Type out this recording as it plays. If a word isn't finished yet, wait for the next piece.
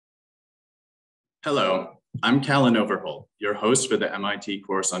Hello, I'm Callan Overholt, your host for the MIT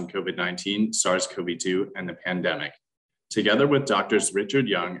course on COVID-19, SARS-CoV-2, and the pandemic. Together with Doctors Richard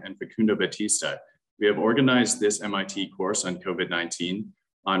Young and Facundo Batista, we have organized this MIT course on COVID-19.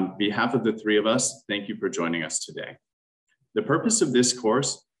 On behalf of the three of us, thank you for joining us today. The purpose of this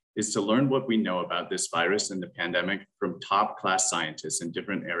course is to learn what we know about this virus and the pandemic from top-class scientists in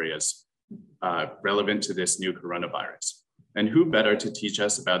different areas relevant to this new coronavirus. And who better to teach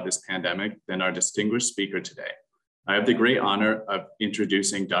us about this pandemic than our distinguished speaker today? I have the great honor of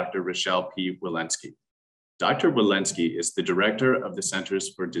introducing Dr. Rochelle P. Walensky. Dr. Walensky is the director of the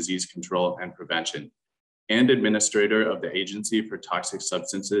Centers for Disease Control and Prevention and administrator of the Agency for Toxic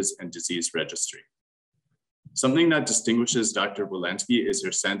Substances and Disease Registry. Something that distinguishes Dr. Walensky is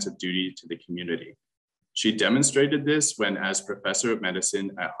her sense of duty to the community. She demonstrated this when, as professor of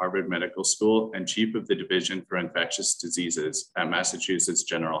medicine at Harvard Medical School and chief of the Division for Infectious Diseases at Massachusetts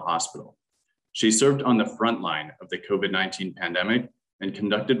General Hospital. She served on the front line of the COVID-19 pandemic and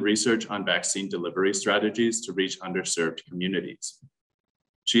conducted research on vaccine delivery strategies to reach underserved communities.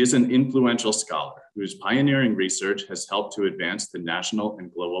 She is an influential scholar whose pioneering research has helped to advance the national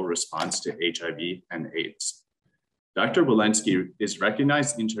and global response to HIV and AIDS. Dr. Walensky is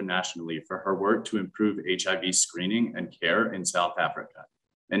recognized internationally for her work to improve HIV screening and care in South Africa,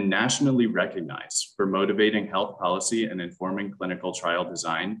 and nationally recognized for motivating health policy and informing clinical trial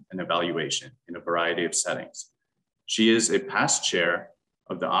design and evaluation in a variety of settings. She is a past chair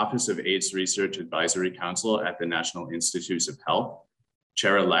of the Office of AIDS Research Advisory Council at the National Institutes of Health,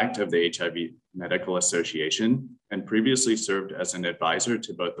 chair-elect of the HIV Medical Association, and previously served as an advisor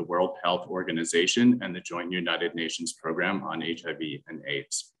to both the World Health Organization and the Joint United Nations Program on HIV and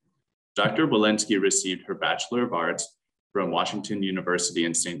AIDS. Dr. Walensky received her Bachelor of Arts from Washington University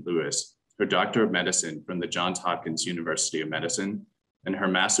in St. Louis, her Doctor of Medicine from the Johns Hopkins University of Medicine, and her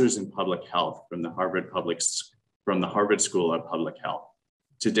Master's in Public Health from the Harvard School of Public Health.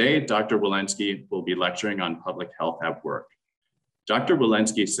 Today, Dr. Walensky will be lecturing on public health at work. Dr.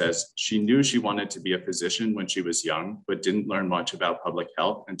 Walensky says she knew she wanted to be a physician when she was young, but didn't learn much about public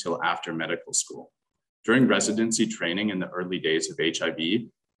health until after medical school. During residency training in the early days of HIV,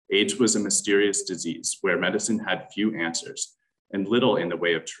 AIDS was a mysterious disease where medicine had few answers and little in the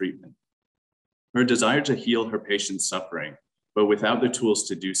way of treatment. Her desire to heal her patients' suffering, but without the tools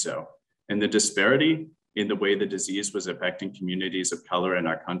to do so, and the disparity in the way the disease was affecting communities of color in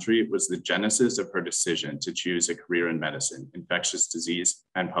our country was the genesis of her decision to choose a career in medicine, infectious disease,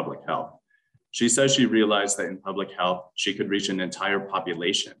 and public health. She says she realized that in public health, she could reach an entire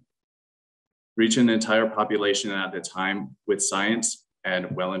population at the time with science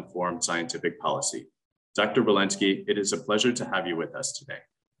and well-informed scientific policy. Dr. Walensky, it is a pleasure to have you with us today.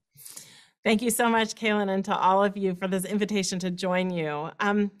 Thank you so much, Kaylin, and to all of you for this invitation to join you.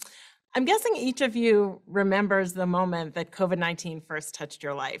 I'm guessing each of you remembers the moment that COVID-19 first touched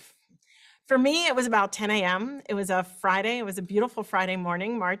your life. For me, it was about 10 a.m. It was a Friday. It was a beautiful Friday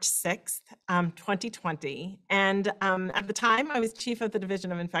morning, March 6th, 2020. And at the time, I was chief of the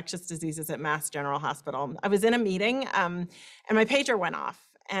Division of Infectious Diseases at Mass General Hospital. I was in a meeting and my pager went off.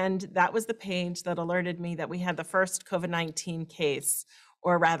 And that was the page that alerted me that we had the first COVID-19 case,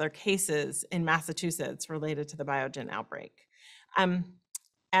 or rather cases, in Massachusetts related to the Biogen outbreak.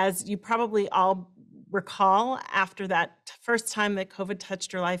 As you probably all recall, after that first time that COVID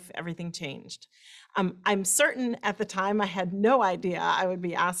touched your life, everything changed. I'm certain at the time I had no idea I would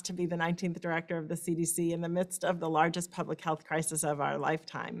be asked to be the 19th director of the CDC in the midst of the largest public health crisis of our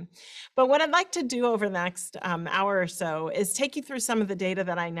lifetime. But what I'd like to do over the next hour or so is take you through some of the data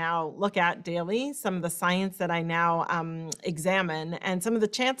that I now look at daily, some of the science that I now examine, and some of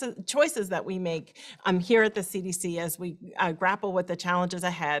the choices that we make here at the CDC as we grapple with the challenges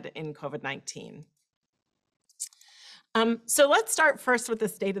ahead in COVID-19. So let's start first with the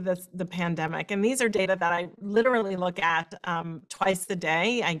state of the pandemic. And these are data that I literally look at twice a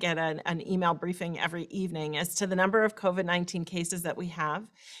day. I get an email briefing every evening as to the number of COVID-19 cases that we have.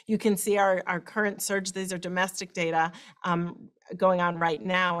 You can see our current surge. These are domestic data going on right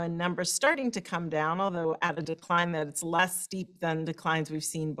now, and numbers starting to come down, although at a decline that's less steep than declines we've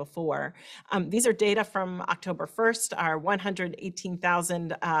seen before. These are data from October 1st, our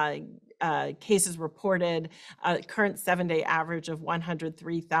 118,000 cases reported, current 7-day average of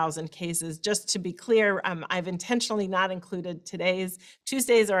 103,000 cases. Just to be clear, I've intentionally not included today's.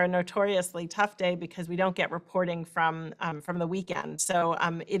 Tuesdays are a notoriously tough day because we don't get reporting from the weekend. So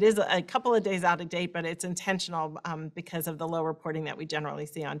it is a couple of days out of date, but it's intentional because of the low reporting that we generally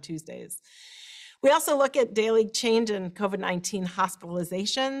see on Tuesdays. We also look at daily change in COVID-19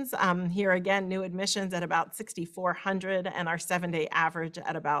 hospitalizations. Here again, new admissions at about 6,400 and our 7-day average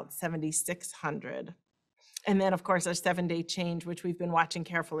at about 7,600. And then of course our 7-day change, which we've been watching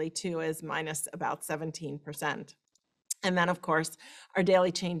carefully too, is minus about 17%. And then, of course, our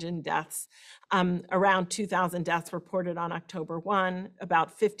daily change in deaths, around 2,000 deaths reported on October 1,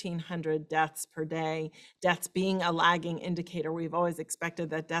 about 1,500 deaths per day. Deaths being a lagging indicator, we've always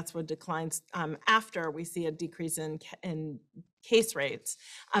expected that deaths would decline after we see a decrease in case rates.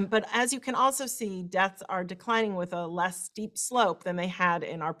 But as you can also see, deaths are declining with a less steep slope than they had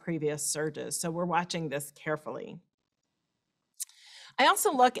in our previous surges. So we're watching this carefully. I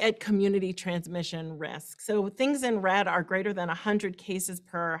also look at community transmission risk. So things in red are greater than 100 cases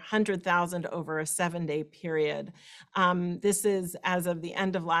per 100,000 over a 7-day period. This is as of the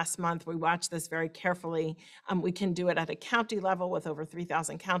end of last month. We watched this very carefully. We can do it at a county level with over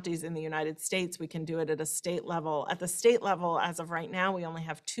 3,000 counties in the United States. We can do it at a state level. At the state level, as of right now, we only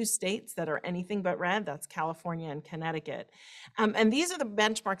have 2 states that are anything but red. That's California and Connecticut. And these are the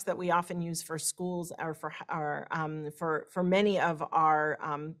benchmarks that we often use for schools or for many of our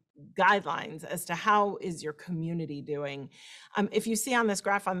guidelines as to how is your community doing. If you see on this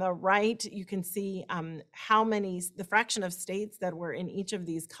graph on the right, you can see the fraction of states that were in each of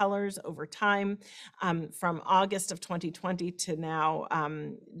these colors over time from August of 2020 to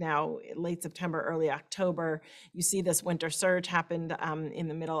now late September, early October. You see this winter surge happened in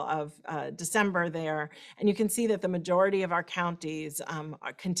the middle of December there, and you can see that the majority of our counties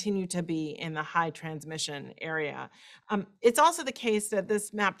continue to be in the high transmission area. It's also the case that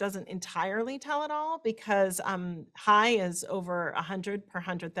this map doesn't entirely tell it all because high is over 100 per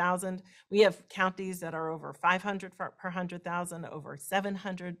 100,000. We have counties that are over 500 per 100,000, over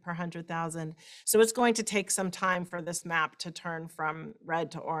 700 per 100,000. So it's going to take some time for this map to turn from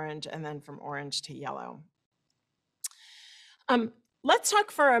red to orange and then from orange to yellow. Let's talk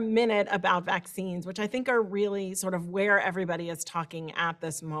for a minute about vaccines, which I think are really sort of where everybody is talking at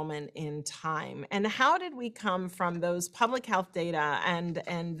this moment in time. And how did we come from those public health data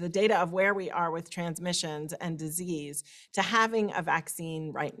and the data of where we are with transmissions and disease to having a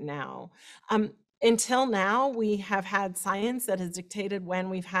vaccine right now? Until now, we have had science that has dictated when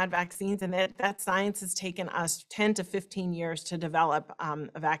we've had vaccines, and that science has taken us 10 to 15 years to develop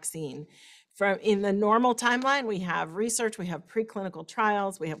a vaccine. In the normal timeline, we have research, we have preclinical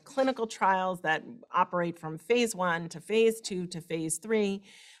trials, we have clinical trials that operate from phase 1 to phase 2 to phase 3,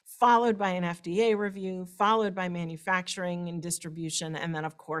 followed by an FDA review, followed by manufacturing and distribution, and then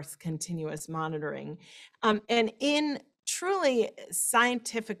of course, continuous monitoring. And in truly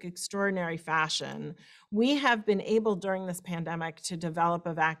scientific, extraordinary fashion, we have been able during this pandemic to develop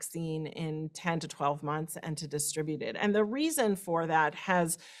a vaccine in 10 to 12 months and to distribute it. And the reason for that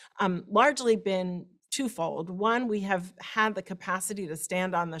has largely been twofold. One, we have had the capacity to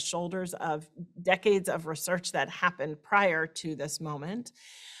stand on the shoulders of decades of research that happened prior to this moment.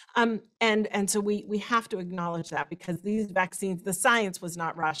 And so we have to acknowledge that because these vaccines, the science was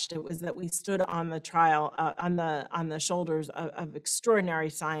not rushed. It was that we stood on the trial, on the shoulders of extraordinary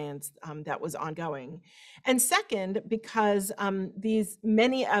science that was ongoing. And second, because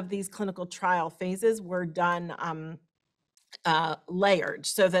many of these clinical trial phases were done layered,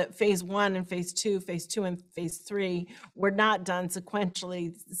 so that phase 1 and phase 2 and phase 3 were not done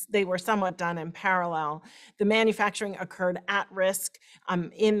sequentially. They were somewhat done in parallel. The manufacturing occurred at risk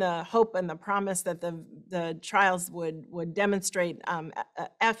in the hope and the promise that the trials would demonstrate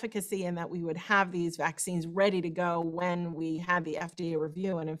efficacy and that we would have these vaccines ready to go when we had the FDA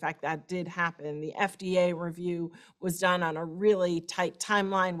review. And in fact, that did happen. The FDA review was done on a really tight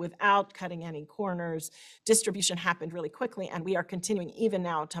timeline without cutting any corners. Distribution happened really quickly, and we are continuing even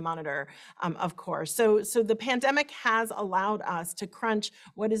now to monitor, of course. So the pandemic has allowed us to crunch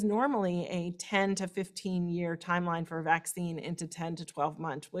what is normally a 10 to 15 year timeline for a vaccine into 10 to 12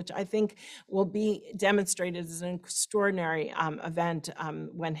 months, which I think will be demonstrated as an extraordinary event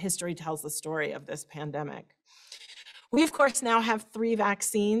when history tells the story of this pandemic. We, of course, now have 3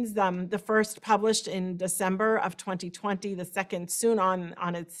 vaccines, the first published in December of 2020, the second soon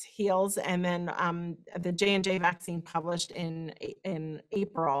on its heels, and then the J&J vaccine published in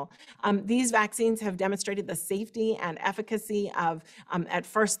April. These vaccines have demonstrated the safety and efficacy of, at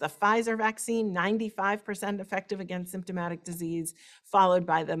first, the Pfizer vaccine, 95% effective against symptomatic disease, followed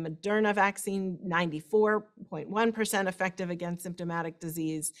by the Moderna vaccine, 94.1% effective against symptomatic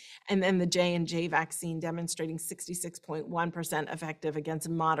disease, and then the J&J vaccine demonstrating 66.1% effective against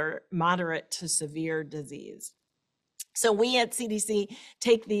moderate to severe disease. So we at CDC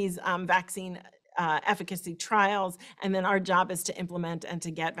take these vaccine efficacy trials, and then our job is to implement and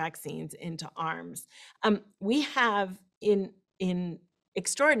to get vaccines into arms. We have in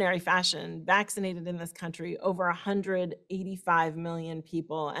extraordinary fashion vaccinated in this country over 185 million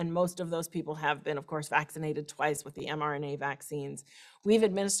people, and most of those people have been, of course, vaccinated twice with the mRNA vaccines. We've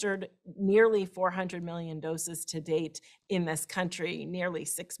administered nearly 400 million doses to date in this country, nearly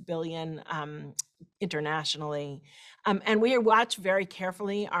 6 billion internationally. And we watch very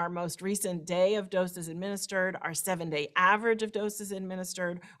carefully our most recent day of doses administered, our 7-day average of doses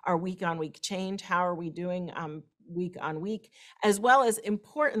administered, our week-on-week change, how are we doing week on week, as well as,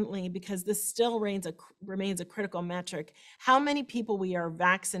 importantly, because this still remains a critical metric, how many people we are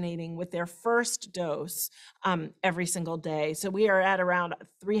vaccinating with their first dose every single day. So we are at around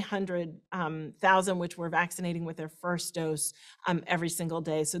 300,000, which we're vaccinating with their first dose every single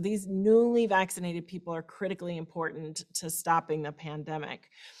day. So these newly vaccinated people are critically important to stopping the pandemic.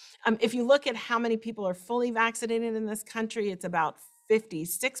 If you look at how many people are fully vaccinated in this country, it's about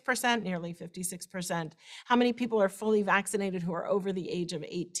 56%, nearly 56%. How many people are fully vaccinated who are over the age of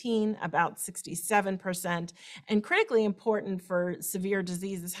 18? About 67%. And critically important for severe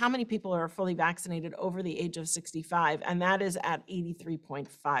diseases, how many people are fully vaccinated over the age of 65? And that is at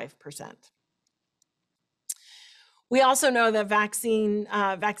 83.5%. We also know that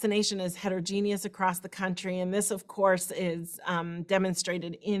vaccination is heterogeneous across the country, and this, of course, is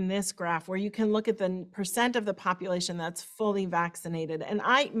demonstrated in this graph, where you can look at the percent of the population that's fully vaccinated. And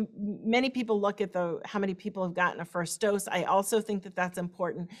many people look at how many people have gotten a first dose. I also think that that's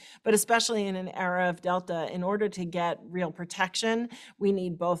important, but especially in an era of Delta, in order to get real protection, we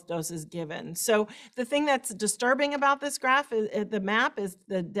need both doses given. So the thing that's disturbing about this graph, the map, is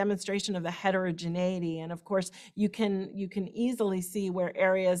the demonstration of the heterogeneity. And of course, you can easily see where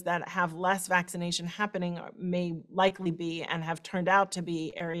areas that have less vaccination happening may likely be and have turned out to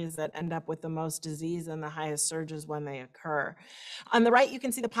be areas that end up with the most disease and the highest surges when they occur. On the right, you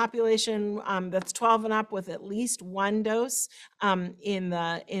can see the population that's 12 and up with at least one dose in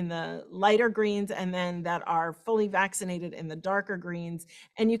the lighter greens, and then that are fully vaccinated in the darker greens.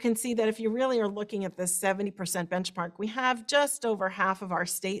 And you can see that if you really are looking at this 70% benchmark, we have just over half of our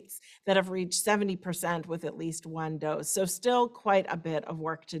states that have reached 70% with at least one dose. So still quite a bit of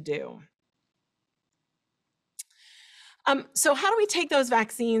work to do. So how do we take those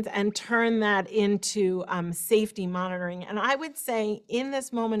vaccines and turn that into safety monitoring? And I would say in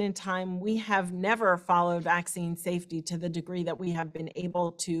this moment in time, we have never followed vaccine safety to the degree that we have been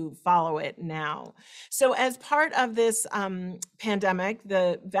able to follow it now. So as part of this pandemic,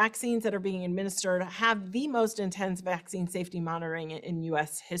 the vaccines that are being administered have the most intense vaccine safety monitoring in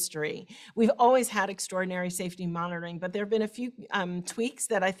US history. We've always had extraordinary safety monitoring, but there have been a few tweaks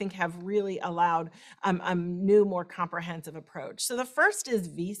that I think have really allowed a new, more comprehensive approach. So the first is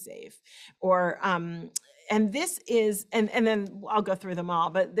VSafe, or and this is, and then I'll go through them all,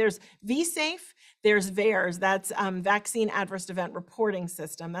 but there's VSafe, there's VAERS, that's Vaccine Adverse Event Reporting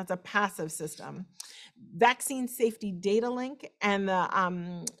System, that's a passive system. Vaccine Safety Data Link, and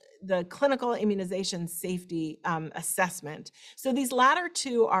the Clinical Immunization Safety Assessment. So these latter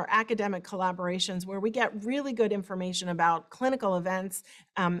two are academic collaborations where we get really good information about clinical events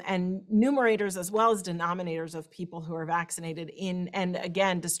and numerators as well as denominators of people who are vaccinated and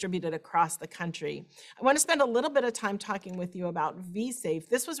again, distributed across the country. I want to spend a little bit of time talking with you about VSafe.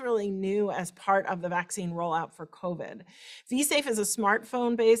 This was really new as part of the vaccine rollout for COVID. VSafe is a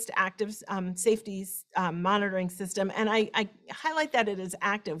smartphone-based active safety monitoring system, and I highlight that it is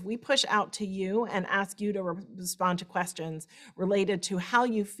active. We push out to you and ask you to respond to questions related to how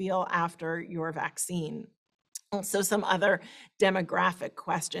you feel after your vaccine. Also, some other demographic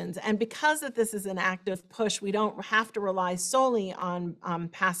questions. And because that this is an active push, we don't have to rely solely on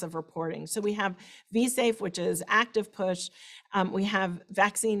passive reporting. So we have VSafe, which is active push. We have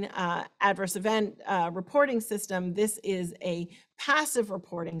Vaccine Adverse Event Reporting System. This is a passive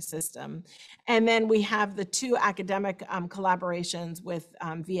reporting system. And then we have the two academic collaborations with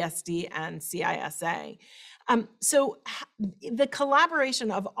VSD and CISA. So the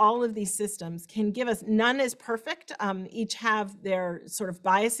collaboration of all of these systems can give us, none is perfect. Each have their sort of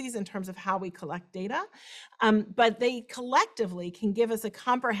biases in terms of how we collect data, but they collectively can give us a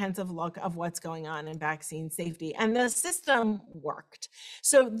comprehensive look of what's going on in vaccine safety. And the system worked.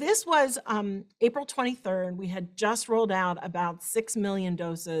 So this was April 23rd. We had just rolled out about 6 million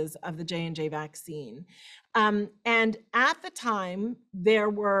doses of the J&J vaccine. And at the time, there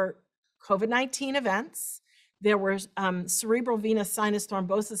were COVID-19 events. There were cerebral venous sinus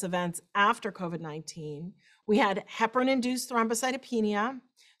thrombosis events after COVID-19. We had heparin-induced thrombocytopenia,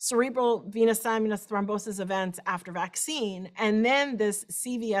 cerebral venous sinus thrombosis events after vaccine, and then this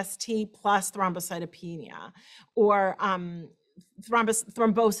CVST plus thrombocytopenia, or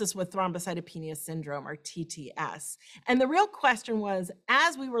thrombosis with thrombocytopenia syndrome, or TTS. And the real question was,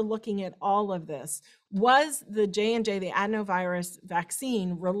 as we were looking at all of this, was the J&J, the adenovirus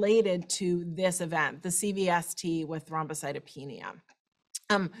vaccine, related to this event, the CVST with thrombocytopenia?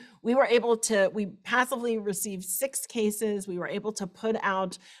 We passively received 6 cases. We were able to put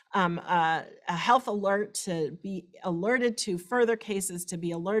out a health alert to be alerted to further cases, to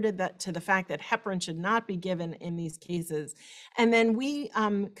be alerted to the fact that heparin should not be given in these cases. And then we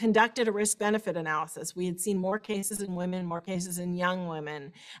conducted a risk-benefit analysis. We had seen more cases in women, more cases in young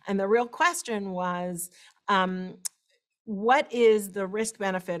women. And the real question was, what is the risk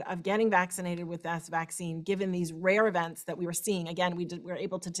benefit of getting vaccinated with this vaccine, given these rare events that we were seeing? Again, we were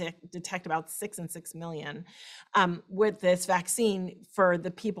able to detect about 6 in 6 million with this vaccine for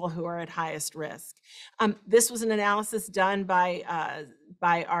the people who are at highest risk. This was an analysis done by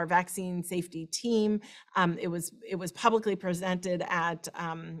our vaccine safety team. It was publicly presented at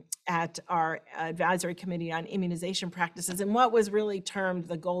our advisory committee on immunization practices, and what was really termed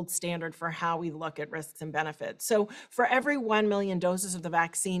the gold standard for how we look at risks and benefits. So for every 1 million doses of the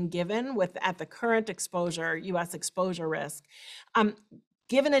vaccine given at the current exposure, US exposure risk,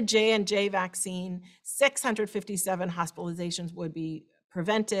 given a J&J vaccine, 657 hospitalizations would be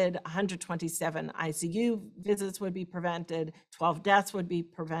prevented, 127 ICU visits would be prevented, 12 deaths would be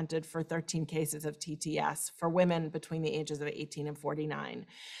prevented for 13 cases of TTS for women between the ages of 18 and 49.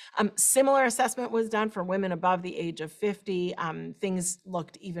 Similar assessment was done for women above the age of 50. Things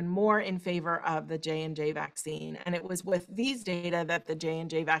looked even more in favor of the J&J vaccine. And it was with these data that the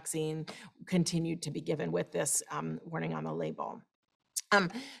J&J vaccine continued to be given with this warning on the label.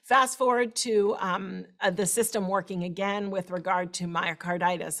 Fast forward to the system working again with regard to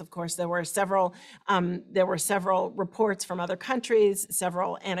myocarditis. Of course, there were several reports from other countries,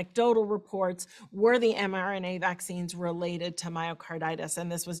 several anecdotal reports. Were the mRNA vaccines related to myocarditis?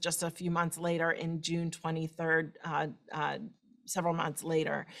 And this was just a few months later, in June 23rd, several months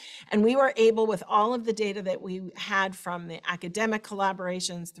later. And we were able, with all of the data that we had from the academic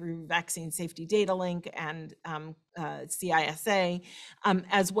collaborations through Vaccine Safety Data Link and CISA,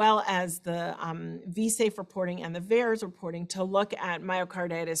 as well as the VSafe reporting and the VAERS reporting, to look at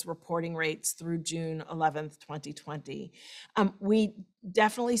myocarditis reporting rates through June 11th, 2020. We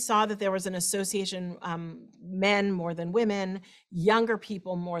definitely saw that there was an association, men more than women, younger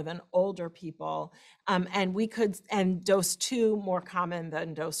people more than older people, and dose 2 more common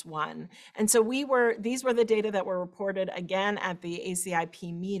than dose 1. And so these were the data that were reported again at the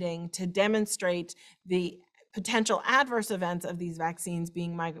ACIP meeting to demonstrate the potential adverse events of these vaccines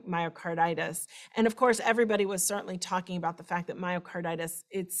being myocarditis. And of course, everybody was certainly talking about the fact that myocarditis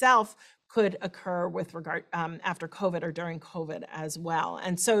itself could occur with regard after COVID or during COVID as well.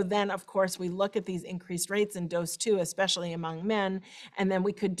 And so then, of course, we look at these increased rates in dose 2, especially among men, and then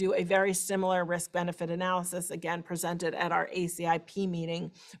we could do a very similar risk-benefit analysis, again, presented at our ACIP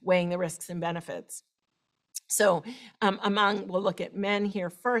meeting, weighing the risks and benefits. So we'll look at men here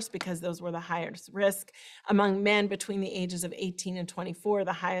first, because those were the highest risk. Among men between the ages of 18 and 24,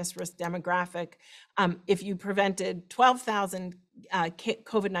 the highest risk demographic, if you prevented 12,000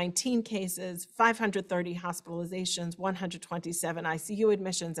 COVID-19 cases, 530 hospitalizations, 127 ICU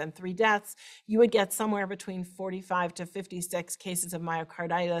admissions, and 3 deaths, you would get somewhere between 45 to 56 cases of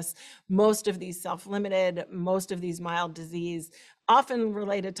myocarditis, most of these self-limited, most of these mild disease, often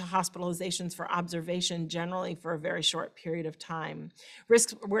related to hospitalizations for observation, generally for a very short period of time.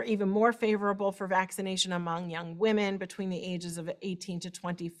 Risks were even more favorable for vaccination among young women between the ages of 18 to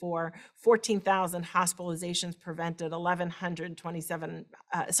 24, 14,000 hospitalizations prevented, 1,127,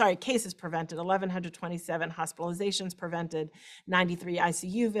 cases prevented, 1,127 hospitalizations prevented, 93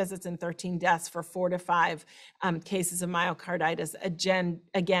 ICU visits, and 13 deaths for 4 to 5 cases of myocarditis.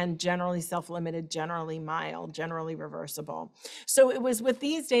 Again, generally self-limited, generally mild, generally reversible. So it was with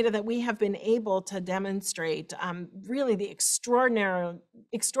these data that we have been able to demonstrate really the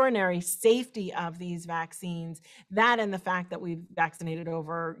extraordinary safety of these vaccines, that and the fact that we've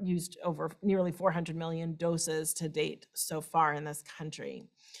used over nearly 400 million doses to date so far in this country.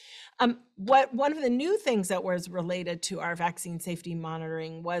 One of the new things that was related to our vaccine safety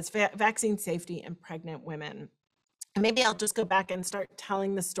monitoring was vaccine safety in pregnant women. And maybe I'll just go back and start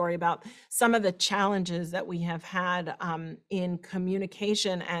telling the story about some of the challenges that we have had in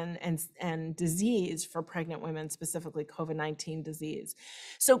communication and disease for pregnant women, specifically COVID-19 disease.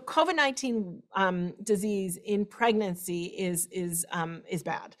 So COVID-19 disease in pregnancy is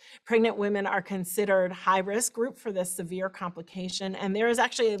bad. Pregnant women are considered high-risk group for this severe complication, and there is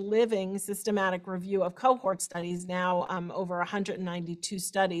actually a living systematic review of cohort studies now, over 192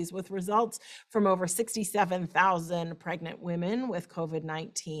 studies with results from over 67,000 pregnant women with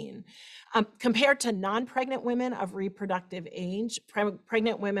COVID-19. Compared to non-pregnant women of reproductive age,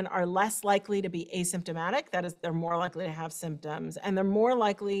 pregnant women are less likely to be asymptomatic. That is, they're more likely to have symptoms, and they're more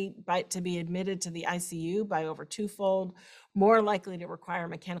likely to be admitted to the ICU by over twofold, more likely to require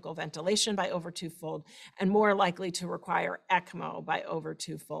mechanical ventilation by over twofold, and more likely to require ECMO by over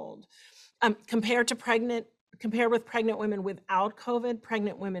twofold. Compared with pregnant women without COVID,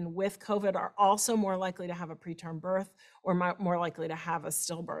 pregnant women with COVID are also more likely to have a preterm birth or more likely to have a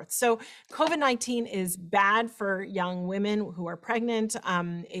stillbirth. So COVID-19 is bad for young women who are pregnant.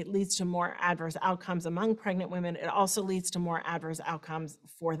 It leads to more adverse outcomes among pregnant women. It also leads to more adverse outcomes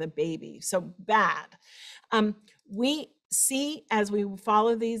for the baby. So bad. We see as we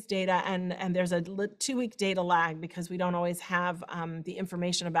follow these data, and there's a 2-week data lag because we don't always have the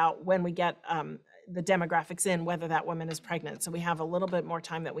information about when we get the demographics in, whether that woman is pregnant. So we have a little bit more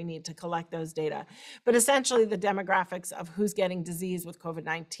time that we need to collect those data. But essentially the demographics of who's getting disease with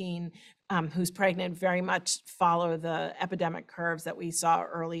COVID-19, who's pregnant, very much follow the epidemic curves that we saw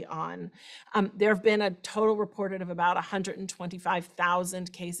early on. There have been a total reported of about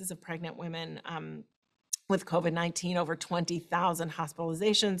 125,000 cases of pregnant women with COVID-19, over 20,000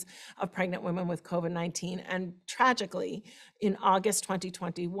 hospitalizations of pregnant women with COVID-19. And tragically, in August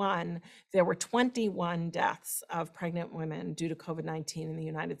 2021, there were 21 deaths of pregnant women due to COVID-19 in the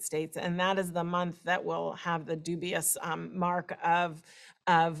United States. And that is the month that will have the dubious mark of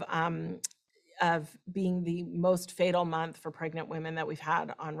being the most fatal month for pregnant women that we've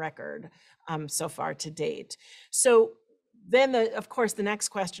had on record so far to date. So then, of course, the next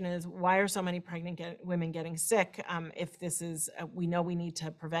question is, why are so many pregnant women getting sick? If this is, we know we need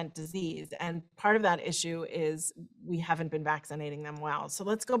to prevent disease. And part of that issue is we haven't been vaccinating them well. So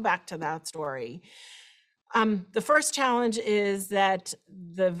let's go back to that story. The first challenge is that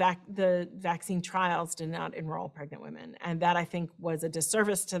the vaccine trials did not enroll pregnant women, and that I think was a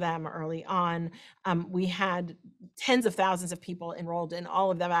disservice to them early on. We had tens of thousands of people enrolled in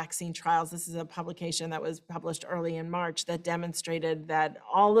all of the vaccine trials. This is a publication that was published early in March that demonstrated that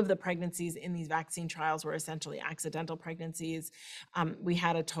all of the pregnancies in these vaccine trials were essentially accidental pregnancies. We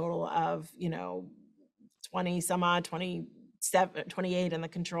had a total of, 28 in the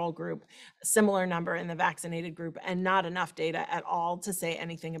control group, a similar number in the vaccinated group, and not enough data at all to say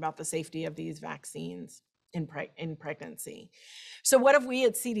anything about the safety of these vaccines in pregnancy. So what have we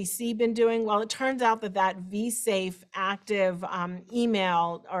at CDC been doing? Well, it turns out that vSafe active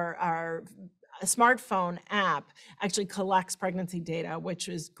email or our smartphone app actually collects pregnancy data, which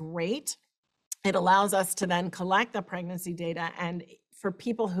is great. It allows us to then collect the pregnancy data, and for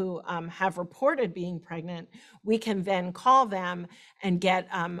people who have reported being pregnant, we can then call them and get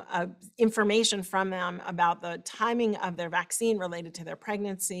information from them about the timing of their vaccine related to their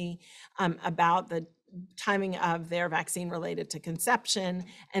pregnancy, about the timing of their vaccine related to conception,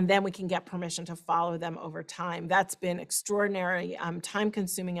 and then we can get permission to follow them over time. That's been extraordinary, time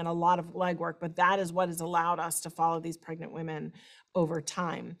consuming and a lot of legwork, but that is what has allowed us to follow these pregnant women over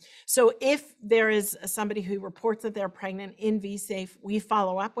time. So if there is somebody who reports that they're pregnant in vSafe, we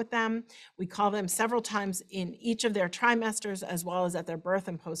follow up with them. We call them several times in each of their trimesters, as well as at their birth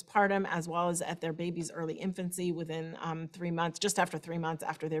and postpartum, as well as at their baby's early infancy within 3 months, just after 3 months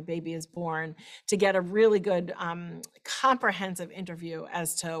after their baby is born, to get a really good comprehensive interview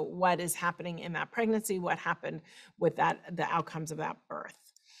as to what is happening in that pregnancy, what happened with the outcomes of that birth.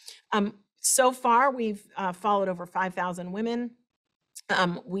 So far, we've followed over 5,000 women.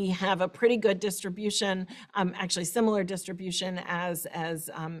 We have a pretty good distribution, actually similar distribution as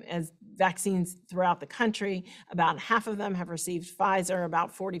vaccines throughout the country. About half of them have received Pfizer,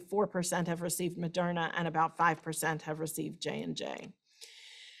 about 44% have received Moderna, and about 5% have received J&J.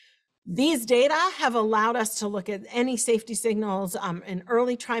 These data have allowed us to look at any safety signals in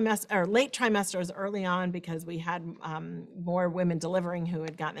early trimester or late trimesters early on, because we had more women delivering who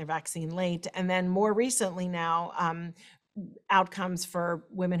had gotten their vaccine late, and then more recently now, outcomes for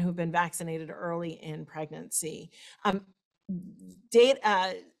women who've been vaccinated early in pregnancy.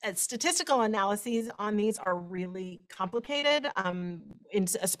 data, statistical analyses on these are really complicated,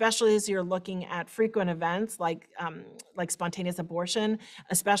 especially as you're looking at frequent events like spontaneous abortion,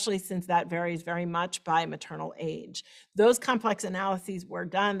 especially since that varies very much by maternal age. Those complex analyses were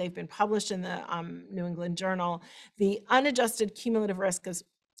done. They've been published in the New England Journal. The unadjusted cumulative risk of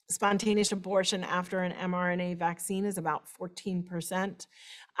spontaneous abortion after an mRNA vaccine is about 14%.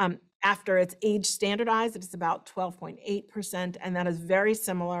 After it's age standardized, it's about 12.8%, and that is very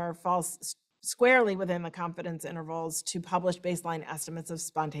similar, falls squarely within the confidence intervals to published baseline estimates of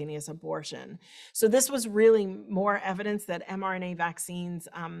spontaneous abortion. So this was really more evidence that mRNA vaccines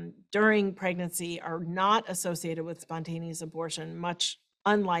during pregnancy are not associated with spontaneous abortion, much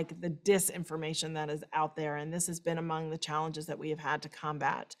unlike the disinformation that is out there. And this has been among the challenges that we have had to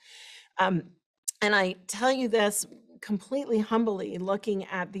combat. And I tell you this completely humbly, looking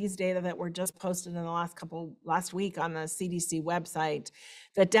at these data that were just posted in the last week on the CDC website,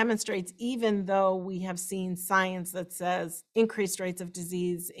 that demonstrates, even though we have seen science that says increased rates of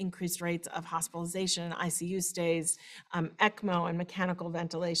disease, increased rates of hospitalization, ICU stays, ECMO and mechanical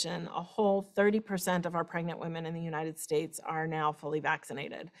ventilation, a whole 30% of our pregnant women in the United States are now fully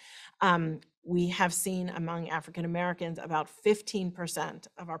vaccinated. We have seen among African Americans, about 15%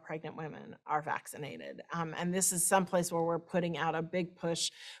 of our pregnant women are vaccinated. And this is someplace where we're putting out a big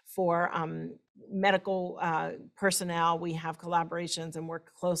push for medical personnel. We have collaborations and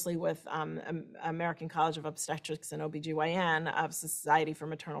work closely with American College of Obstetrics and OBGYN, of Society for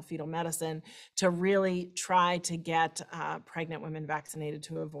Maternal Fetal Medicine, to really try to get pregnant women vaccinated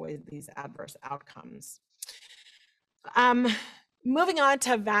to avoid these adverse outcomes. Moving on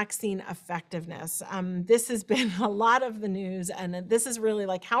to vaccine effectiveness. This has been a lot of the news, and this is really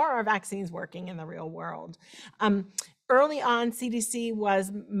like, how are our vaccines working in the real world? Early on, CDC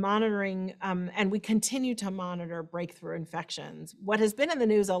was monitoring, and we continue to monitor breakthrough infections. What has been in the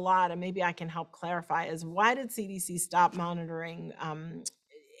news a lot, and maybe I can help clarify, is why did CDC stop monitoring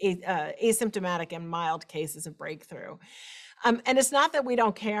asymptomatic and mild cases of breakthrough? And it's not that we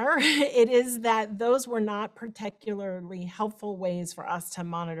don't care, it is that those were not particularly helpful ways for us to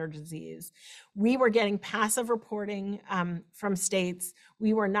monitor disease. We were getting passive reporting from states.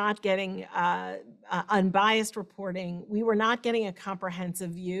 We were not getting unbiased reporting. We were not getting a comprehensive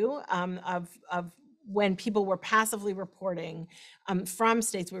view of when people were passively reporting from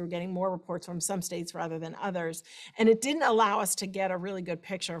states. We were getting more reports from some states rather than others. And it didn't allow us to get a really good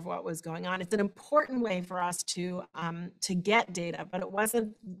picture of what was going on. It's an important way for us to get data, but it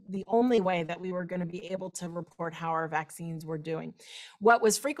wasn't the only way that we were going to be able to report how our vaccines were doing. What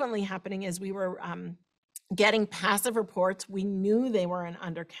was frequently happening is we were getting passive reports. We knew they were an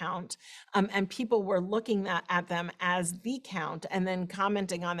undercount, and people were looking at them as the count and then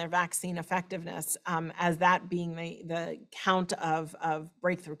commenting on their vaccine effectiveness as that being the count of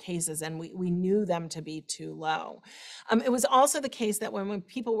breakthrough cases, and we knew them to be too low. It was also the case that when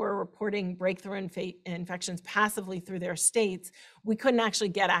people were reporting breakthrough infections passively through their states, we couldn't actually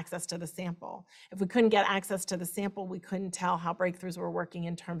get access to the sample. If we couldn't get access to the sample, we couldn't tell how breakthroughs were working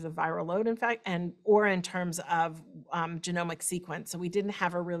in terms of viral load, or in terms of genomic sequence. So we didn't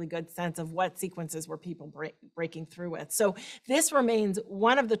have a really good sense of what sequences were people breaking through with. So this remains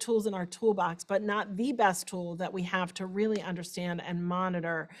one of the tools in our toolbox, but not the best tool that we have to really understand and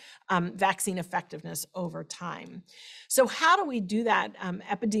monitor vaccine effectiveness over time. So how do we do that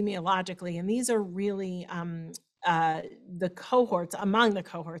epidemiologically? And these are really the cohorts, among the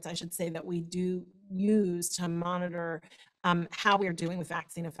cohorts, I should say, that we do use to monitor how we are doing with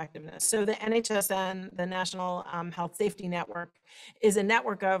vaccine effectiveness. So the NHSN, the National Health Safety Network, is a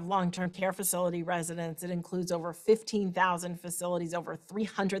network of long-term care facility residents. It includes over 15,000 facilities, over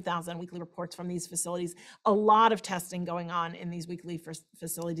 300,000 weekly reports from these facilities, a lot of testing going on in these weekly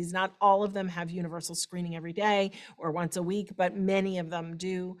facilities. Not all of them have universal screening every day or once a week, but many of them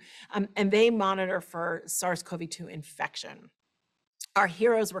do. And they monitor for SARS-CoV-2 infection. Our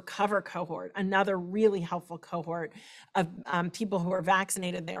Heroes Recover cohort, another really helpful cohort of people who are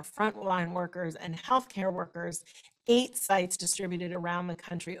vaccinated. They are frontline workers and healthcare workers, 8 sites distributed around the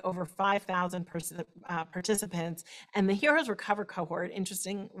country, over 5,000 participants. And the Heroes Recover cohort,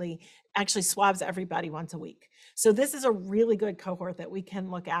 interestingly, actually swabs everybody once a week. So this is a really good cohort that we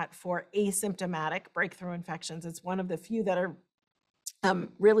can look at for asymptomatic breakthrough infections. It's one of the few that are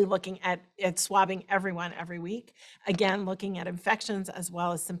really looking at swabbing everyone every week, again, looking at infections as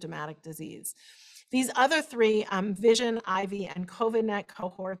well as symptomatic disease. These other 3, Vision, IV, and COVIDnet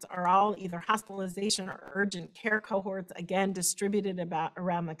cohorts, are all either hospitalization or urgent care cohorts, again, distributed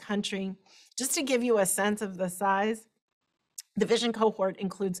around the country. Just to give you a sense of the size, The Vision cohort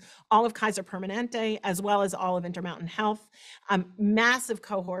includes all of Kaiser Permanente, as well as all of Intermountain Health, massive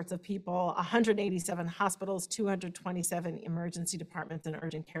cohorts of people, 187 hospitals, 227 emergency departments and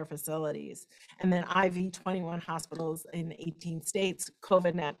urgent care facilities, and then IV 21 hospitals in 18 states,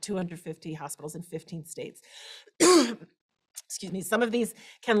 COVIDnet 250 hospitals in 15 states. Excuse me, some of these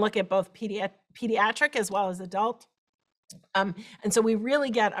can look at both pediatric as well as adult. And so we really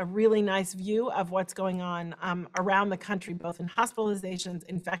get a really nice view of what's going on around the country, both in hospitalizations,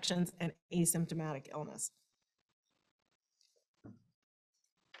 infections, and asymptomatic illness.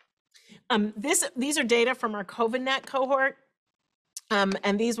 These are data from our COVIDnet cohort.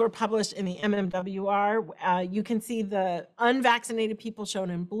 And these were published in the MMWR. You can see the unvaccinated people shown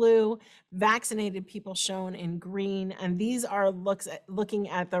in blue, vaccinated people shown in green, and these are looking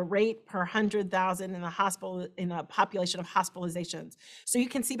at the rate per 100,000 in the hospital in a population of hospitalizations. So you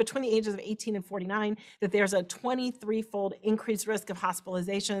can see between the ages of 18 and 49 that there's a 23-fold increased risk of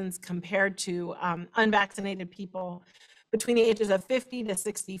hospitalizations compared to unvaccinated people. Between the ages of 50 to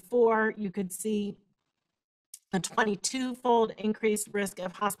 64, you could see a 22-fold increased risk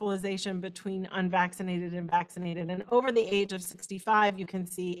of hospitalization between unvaccinated and vaccinated. And over the age of 65, you can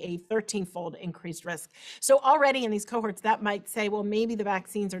see a 13-fold increased risk. So already in these cohorts, that might say, well, maybe the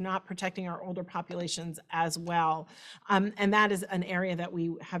vaccines are not protecting our older populations as well. And that is an area that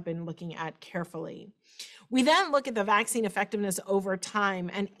we have been looking at carefully. We then look at the vaccine effectiveness over time,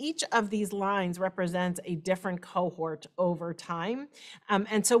 and each of these lines represents a different cohort over time.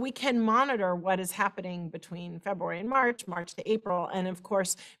 And so we can monitor what is happening between February and March, March to April, and of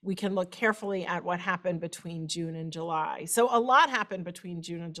course, we can look carefully at what happened between June and July. So a lot happened between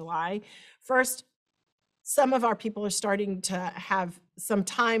June and July. First, some of our people are starting to have some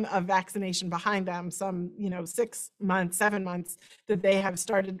time of vaccination behind them, some 6 months, 7 months that they have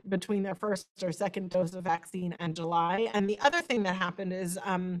started between their first or second dose of vaccine and July. And the other thing that happened is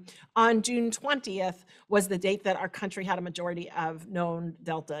on June 20th was the date that our country had a majority of known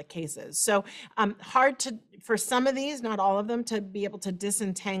Delta cases. So hard for some of these, not all of them, to be able to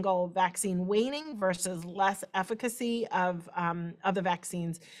disentangle vaccine waning versus less efficacy of the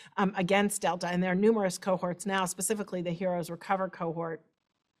vaccines against Delta. And there are numerous cohorts now, specifically the Heroes Recover cohort,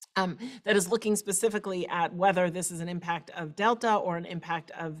 that is looking specifically at whether this is an impact of Delta or an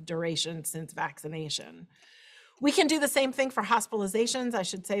impact of duration since vaccination. We can do the same thing for hospitalizations. I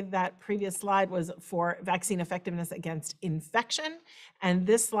should say that previous slide was for vaccine effectiveness against infection. And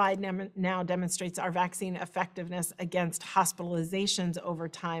this slide now demonstrates our vaccine effectiveness against hospitalizations over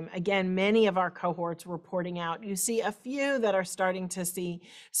time. Again, many of our cohorts reporting out. You see a few that are starting to see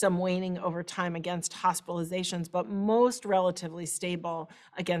some waning over time against hospitalizations, but most relatively stable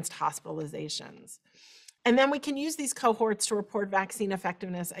against hospitalizations. And then we can use these cohorts to report vaccine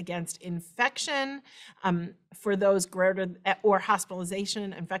effectiveness against infection for those greater or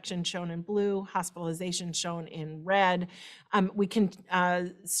hospitalization, infection shown in blue, hospitalization shown in red. We can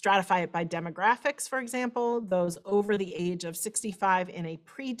stratify it by demographics, for example, those over the age of 65 in a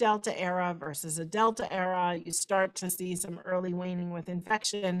pre-Delta era versus a Delta era. You start to see some early waning with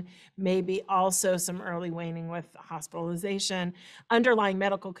infection, maybe also some early waning with hospitalization. Underlying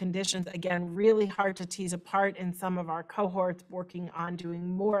medical conditions, again, really hard to tease apart in some of our cohorts, working on doing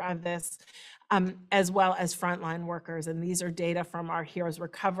more of this, as well as frontline workers. And these are data from our Heroes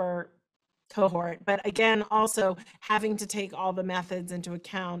Recover cohort. But again, also having to take all the methods into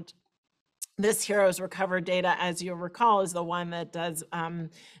account. This Heroes Recover data, as you'll recall, is the one that does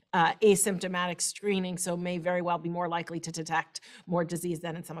asymptomatic screening, so may very well be more likely to detect more disease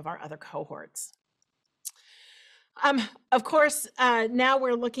than in some of our other cohorts. Of course, now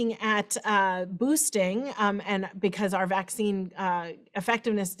we're looking at boosting, and because our vaccine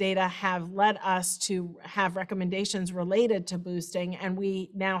effectiveness data have led us to have recommendations related to boosting, and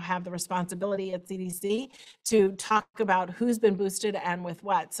we now have the responsibility at CDC to talk about who's been boosted and with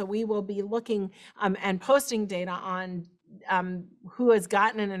what. So we will be looking and posting data on who has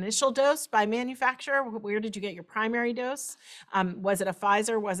gotten an initial dose by manufacturer. Where did you get your primary dose? Was it a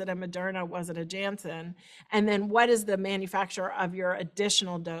Pfizer? Was it a Moderna? Was it a Janssen? And then what is the manufacturer of your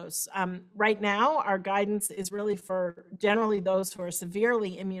additional dose? Right now, our guidance is really for generally those who are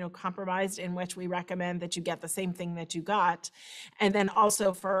severely immunocompromised, in which we recommend that you get the same thing that you got. And then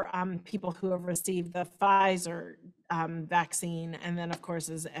also for people who have received the Pfizer vaccine. And then, of course,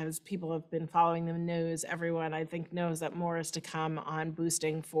 as people have been following the news, everyone, I think, knows that more is to come on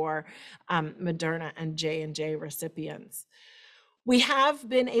boosting for Moderna and J&J recipients. We have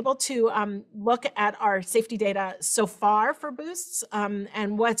been able to look at our safety data so far for boosts.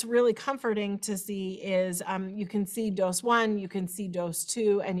 And what's really comforting to see is you can see dose 1, you can see dose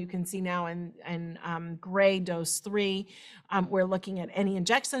 2, and you can see now in gray dose 3. We're looking at any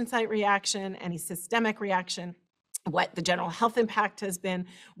injection site reaction, any systemic reaction, what the general health impact has been,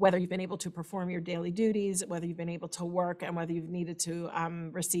 whether you've been able to perform your daily duties, whether you've been able to work, and whether you've needed to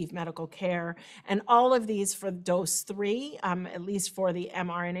receive medical care. And all of these for dose 3, at least for the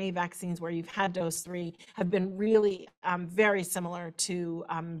mRNA vaccines where you've had dose 3, have been really very similar to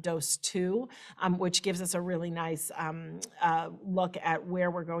dose 2, which gives us a really nice look at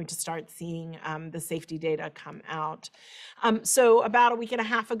where we're going to start seeing the safety data come out. So about a week and a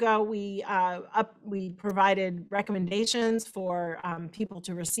half ago, we provided recommendations for people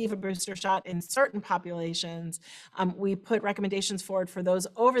to receive a booster shot in certain populations. We put recommendations forward for those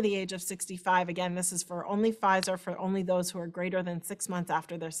over the age of 65. Again, this is for only Pfizer, for only those who are greater than 6 months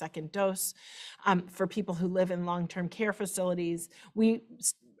after their second dose. For people who live in long-term care facilities, we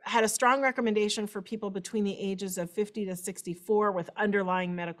had a strong recommendation for people between the ages of 50 to 64 with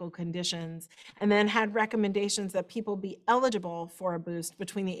underlying medical conditions, and then had recommendations that people be eligible for a boost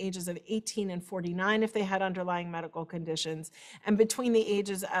between the ages of 18 and 49 if they had underlying medical conditions, and between the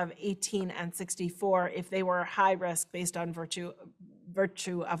ages of 18 and 64 if they were high risk based on virtue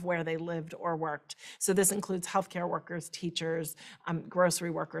of where they lived or worked. So this includes healthcare workers, teachers,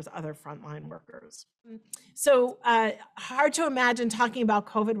 grocery workers, other frontline workers. So hard to imagine talking about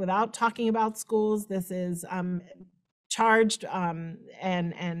COVID without talking about schools. This is charged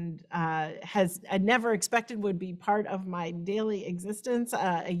and I never expected would be part of my daily existence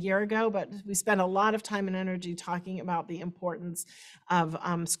a year ago, but we spent a lot of time and energy talking about the importance of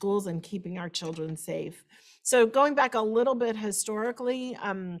schools and keeping our children safe. So going back a little bit historically,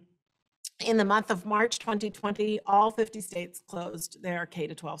 in the month of March 2020, all 50 states closed their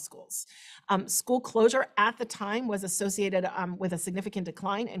K-12 schools. School closure at the time was associated with a significant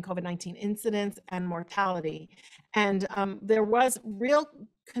decline in COVID-19 incidence and mortality. And there was real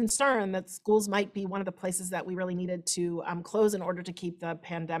concern that schools might be one of the places that we really needed to close in order to keep the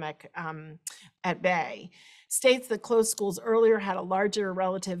pandemic at bay. States that closed schools earlier had a larger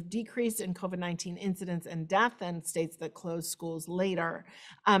relative decrease in COVID-19 incidence and death than states that closed schools later.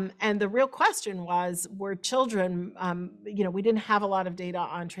 And the real question was, were children, we didn't have a lot of data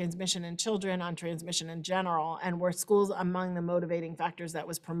on transmission in children, on transmission in general, and were schools among the motivating factors that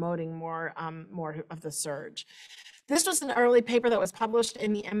was promoting more of the surge. This was an early paper that was published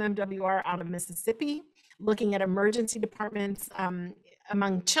in the MMWR out of Mississippi, looking at emergency departments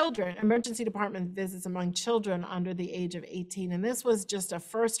among children, emergency department visits among children under the age of 18. And this was just a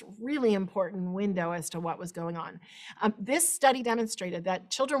first really important window as to what was going on. This study demonstrated that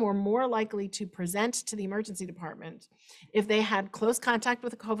children were more likely to present to the emergency department if they had close contact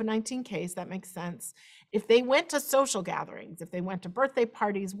with a COVID-19 case. That makes sense. If they went to social gatherings, if they went to birthday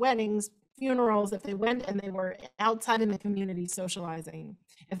parties, weddings, funerals, if they went and they were outside in the community socializing,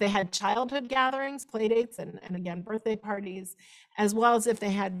 if they had childhood gatherings, play dates, and again, birthday parties, as well as if they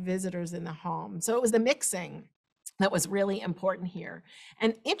had visitors in the home. So it was the mixing that was really important here.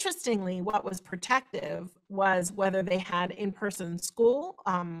 And interestingly, what was protective was whether they had in-person school,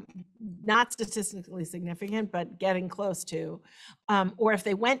 not statistically significant, but getting close to, or if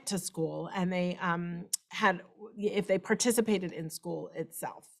they went to school and they if they participated in school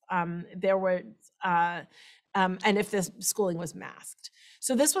itself. And if this schooling was masked.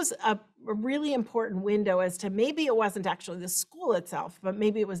 So this was a really important window as to maybe it wasn't actually the school itself, but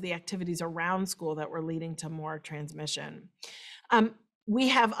maybe it was the activities around school that were leading to more transmission. We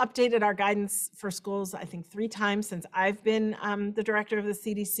have updated our guidance for schools, I think 3 times since I've been the director of the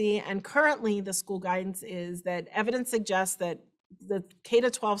CDC. And currently the school guidance is that evidence suggests that the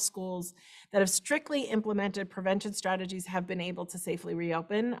K-12 schools that have strictly implemented prevention strategies have been able to safely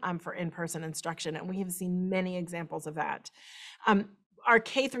reopen for in-person instruction. And we have seen many examples of that. Our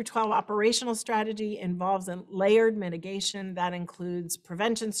K-12 operational strategy involves a layered mitigation that includes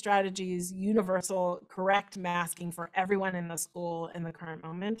prevention strategies, universal correct masking for everyone in the school in the current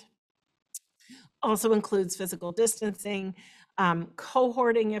moment. Also includes physical distancing,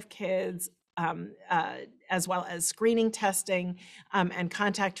 cohorting of kids, as well as screening, testing, and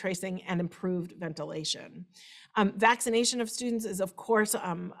contact tracing, and improved ventilation. Vaccination of students is, of course,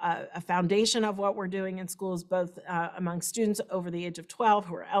 a foundation of what we're doing in schools, both among students over the age of 12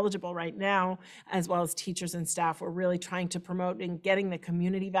 who are eligible right now, as well as teachers and staff. We're really trying to promote and getting the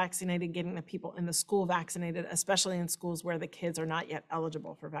community vaccinated, getting the people in the school vaccinated, especially in schools where the kids are not yet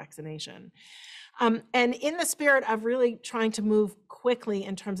eligible for vaccination. And in the spirit of really trying to move quickly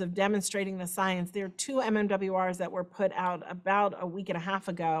in terms of demonstrating the science, there are 2 MMWRs that were put out about a week and a half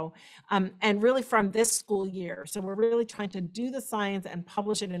ago, and really from this school year. So we're really trying to do the science and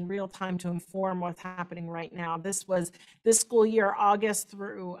publish it in real time to inform what's happening right now. This school year, August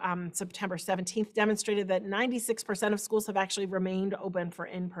through September 17th, demonstrated that 96% of schools have actually remained open for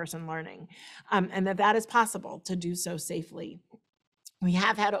in-person learning, and that is possible to do so safely. We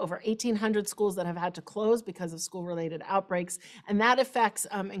have had over 1,800 schools that have had to close because of school-related outbreaks, and that affects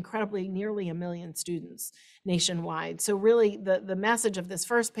incredibly nearly 1 million students nationwide. So really the message of this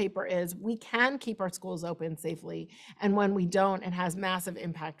first paper is we can keep our schools open safely, and when we don't, it has massive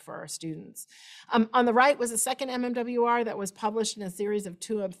impact for our students. On the right was a second MMWR that was published in a series of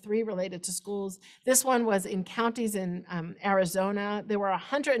 2 of 3 related to schools. This one was in counties in Arizona. There were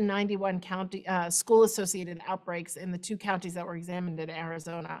 191 school-associated outbreaks in the 2 counties that were examined in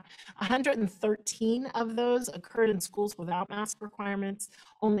Arizona. 113 of those occurred in schools without mask requirements.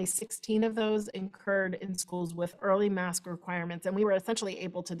 Only 16 of those occurred in schools with early mask requirements. And we were essentially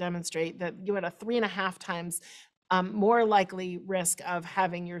able to demonstrate that you had a 3.5 times more likely risk of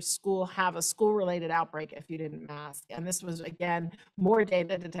having your school have a school-related outbreak if you didn't mask. And this was, again, more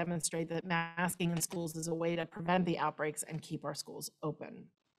data to demonstrate that masking in schools is a way to prevent the outbreaks and keep our schools open.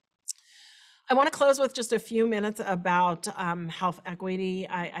 I want to close with just a few minutes about health equity.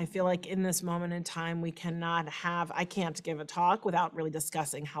 I feel like in this moment in time, I can't give a talk without really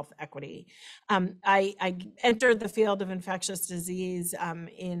discussing health equity. I entered the field of infectious disease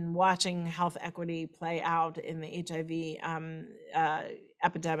in watching health equity play out in the HIV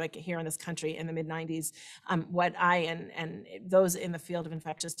epidemic here in this country in the mid-90s. What I and those in the field of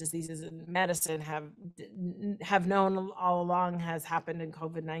infectious diseases and medicine have known all along has happened in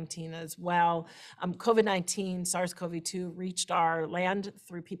COVID-19 as well. COVID-19, SARS-CoV-2 reached our land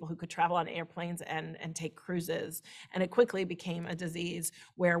through people who could travel on airplanes and take cruises. And it quickly became a disease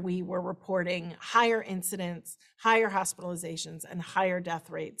where we were reporting higher incidence, higher hospitalizations, and higher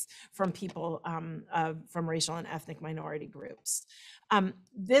death rates from people from racial and ethnic minority groups.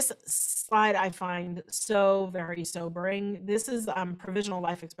 This slide I find so very sobering. This is provisional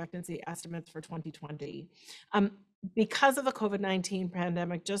life expectancy estimates for 2020. Because of the COVID-19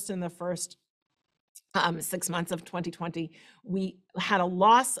 pandemic, just in the first 6 months of 2020, we had a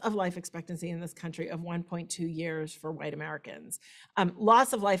loss of life expectancy in this country of 1.2 years for white Americans.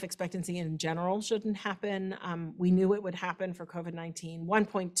 Loss of life expectancy in general shouldn't happen. We knew it would happen for COVID-19.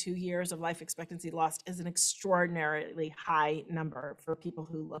 1.2 years of life expectancy lost is an extraordinarily high number for people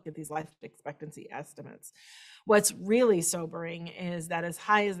who look at these life expectancy estimates. What's really sobering is that as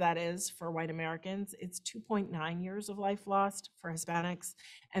high as that is for white Americans, it's 2.9 years of life lost for Hispanics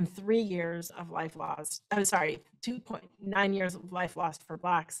and 3 years of life lost. 2.9 years of life lost for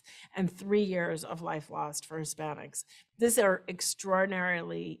Blacks and 3 years of life lost for Hispanics. These are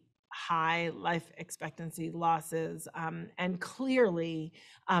extraordinarily high life expectancy losses, and clearly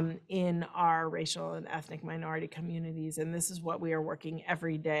in our racial and ethnic minority communities. And this is what we are working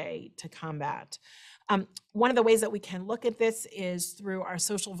every day to combat. One of the ways that we can look at this is through our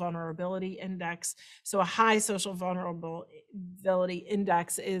social vulnerability index. So a high social vulnerability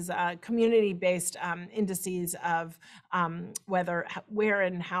index is community-based indices of where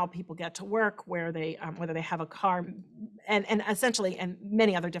and how people get to work, whether they have a car, and essentially, and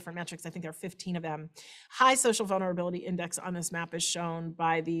many other different metrics. I think there are 15 of them. High social vulnerability index on this map is shown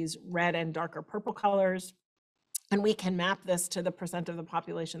by these red and darker purple colors. And we can map this to the percent of the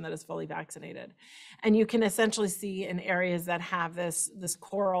population that is fully vaccinated. And you can essentially see in areas that have this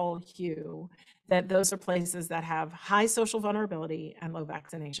coral hue, that those are places that have high social vulnerability and low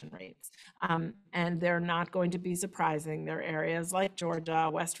vaccination rates. And they're not going to be surprising. There are areas like Georgia,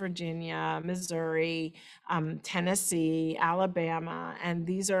 West Virginia, Missouri, Tennessee, Alabama, and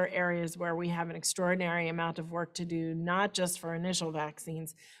these are areas where we have an extraordinary amount of work to do, not just for initial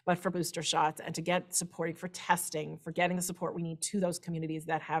vaccines, but for booster shots and to get support for testing, for getting the support we need to those communities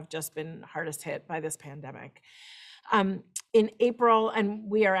that have just been hardest hit by this pandemic. In April, and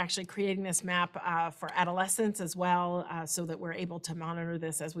we are actually creating this map for adolescents as well, so that we're able to monitor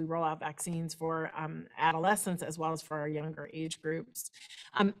this as we roll out vaccines for adolescents as well as for our younger age groups.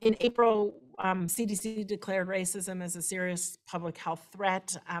 In April, CDC declared racism as a serious public health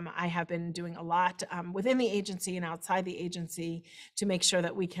threat. I have been doing a lot within the agency and outside the agency to make sure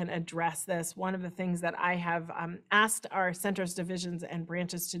that we can address this. One of the things that I have asked our centers, divisions, and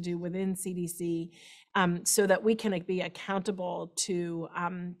branches to do within CDC so that we can be accountable to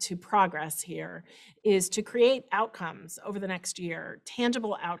progress here is to create outcomes over the next year,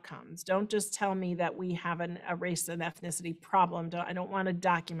 tangible outcomes. Don't just tell me that we have a race and ethnicity problem. I don't want to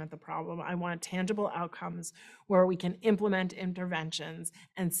document the problem. I want want tangible outcomes where we can implement interventions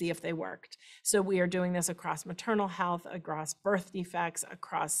and see if they worked. So we are doing this across maternal health, across birth defects,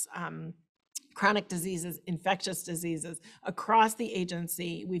 across chronic diseases, infectious diseases, across the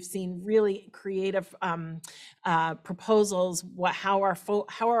agency. We've seen really creative proposals. How are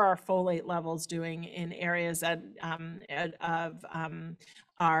our folate levels doing in areas of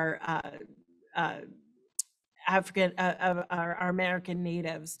our our American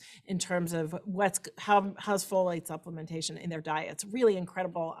natives in terms of how's folate supplementation in their diets. Really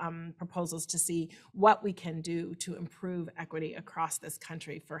incredible proposals to see what we can do to improve equity across this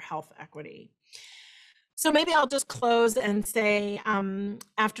country for health equity. So maybe I'll just close and say,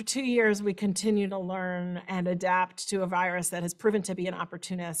 after 2 years, we continue to learn and adapt to a virus that has proven to be an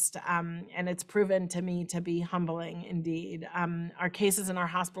opportunist, and it's proven to me to be humbling indeed. Our cases and our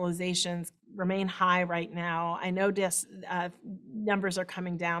hospitalizations remain high right now. I know numbers are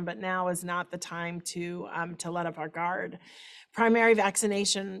coming down, but now is not the time to let up our guard. Primary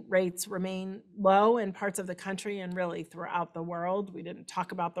vaccination rates remain low in parts of the country and really throughout the world. We didn't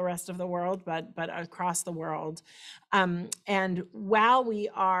talk about the rest of the world, but across the world. And while we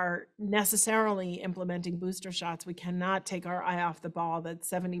are necessarily implementing booster shots, we cannot take our eye off the ball that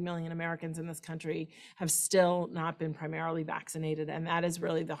 70 million Americans in this country have still not been primarily vaccinated. And that is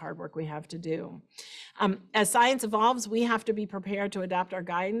really the hard work we have to do. As science evolves, we have to be prepared to adapt our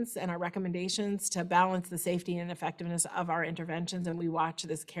guidance and our recommendations to balance the safety and effectiveness of our interventions, and we watch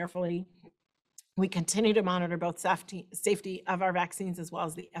this carefully. We continue to monitor both safety of our vaccines as well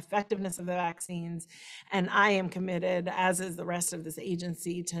as the effectiveness of the vaccines. And I am committed, as is the rest of this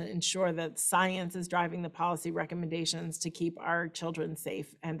agency, to ensure that science is driving the policy recommendations to keep our children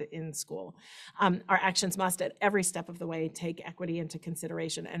safe and in school. Our actions must, at every step of the way, take equity into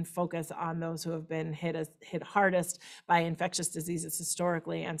consideration and focus on those who have been hit hardest by infectious diseases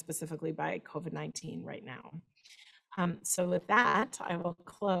historically and specifically by COVID-19 right now. So with that, I will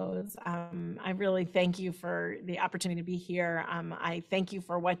close. I really thank you for the opportunity to be here. I thank you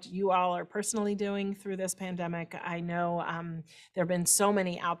for what you all are personally doing through this pandemic. I know there have been so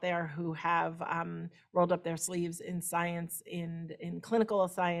many out there who have rolled up their sleeves in science, in clinical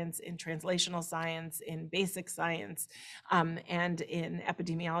science, in translational science, in basic science, and in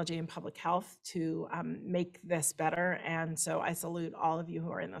epidemiology and public health to make this better. And so I salute all of you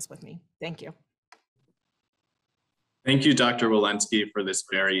who are in this with me. Thank you. Thank you, Dr. Walensky, for this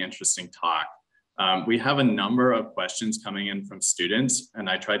very interesting talk. We have a number of questions coming in from students, and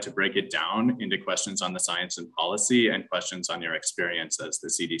I tried to break it down into questions on the science and policy and questions on your experience as the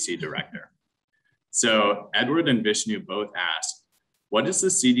CDC director. So Edward and Vishnu both asked, what is the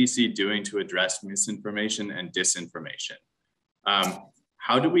CDC doing to address misinformation and disinformation?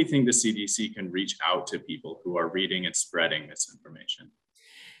 How do we think the CDC can reach out to people who are reading and spreading misinformation?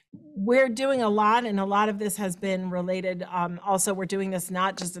 We're doing a lot, and a lot of this has been related. Also, we're doing this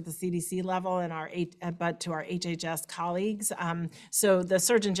not just at the CDC level and but to our HHS colleagues. So the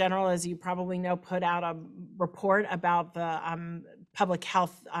Surgeon General, as you probably know, put out a report about the public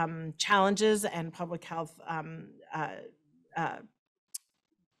health challenges and public health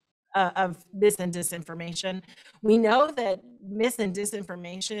of mis and disinformation. We know that mis and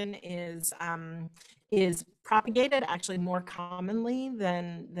disinformation is propagated actually more commonly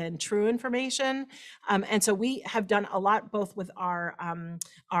than true information. And so we have done a lot both with our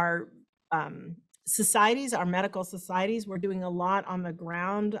societies, our medical societies. We're doing a lot on the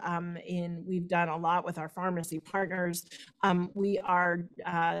ground. We've done a lot with our pharmacy partners. We are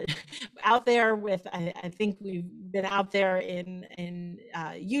out there with, I think we've been out there in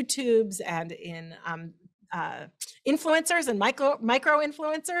YouTubes and in influencers and micro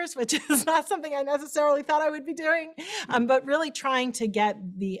influencers, which is not something I necessarily thought I would be doing, but really trying to get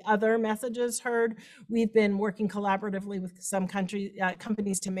the other messages heard. We've been working collaboratively with some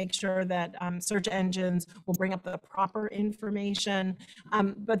companies to make sure that search engines will bring up the proper information.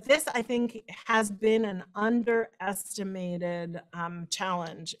 But this, I think, has been an underestimated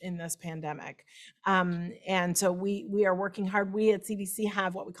challenge in this pandemic. And so we are working hard. We at CDC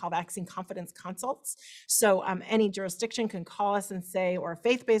have what we call vaccine confidence consults. So any jurisdiction can call us and say, or a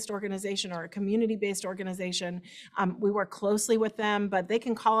faith-based organization or a community-based organization, we work closely with them, but they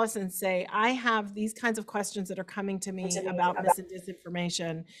can call us and say, I have these kinds of questions that are coming to me about mis and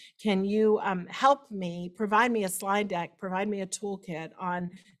disinformation. Can you help me, provide me a slide deck, provide me a toolkit on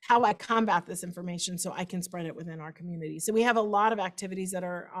how I combat this information so I can spread it within our community. So we have a lot of activities that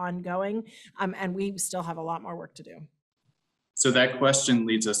are ongoing, and we still have a lot more work to do. So that question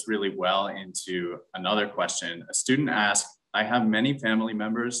leads us really well into another question. A student asked, I have many family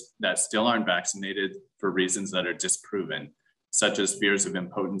members that still aren't vaccinated for reasons that are disproven. such as fears of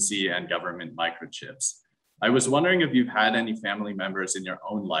impotency and government microchips. I was wondering if you've had any family members in your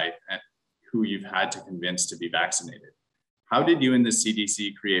own life who you've had to convince to be vaccinated. How did you and the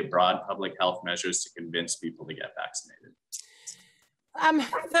CDC create broad public health measures to convince people to get vaccinated?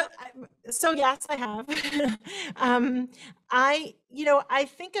 So yes, I have. I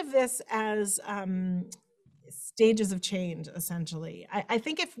think of this as stages of change, essentially. I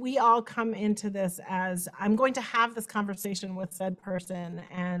think if we all come into this as, I'm going to have this conversation with said person,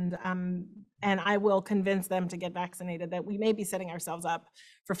 and I will convince them to get vaccinated, that we may be setting ourselves up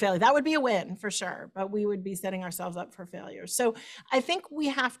for failure. That would be a win for sure, but we would be setting ourselves up for failure. So I think we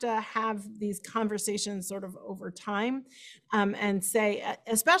have to have these conversations sort of over time, and say,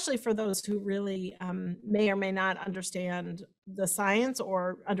 especially for those who really may or may not understand the science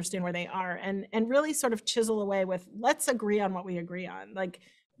or understand where they are, and really sort of chisel away with, let's agree on what we agree on. Like,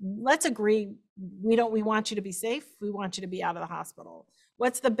 let's agree, we want you to be safe, we want you to be out of the hospital.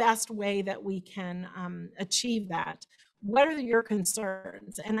 What's the best way that we can achieve that? What are your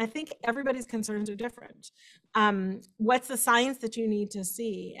concerns? And I think everybody's concerns are different. What's the science that you need to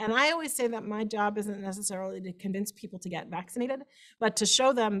see? And I always say that my job isn't necessarily to convince people to get vaccinated, but to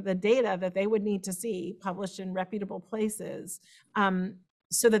show them the data that they would need to see published in reputable places,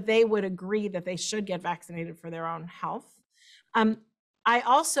 so that they would agree that they should get vaccinated for their own health. I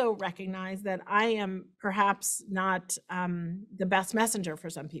also recognize that I am perhaps not the best messenger for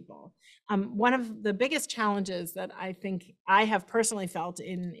some people. One of the biggest challenges that I think I have personally felt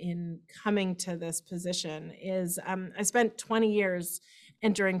in coming to this position is I spent 20 years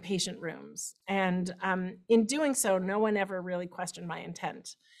entering patient rooms. And in doing so, no one ever really questioned my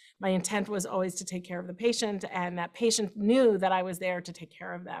intent. My intent was always to take care of the patient, and that patient knew that I was there to take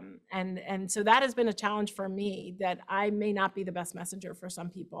care of them. And so that has been a challenge for me, that I may not be the best messenger for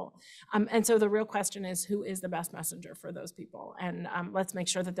some people. And so the real question is, who is the best messenger for those people? And let's make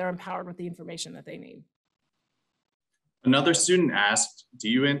sure that they're empowered with the information that they need. Another student asked, do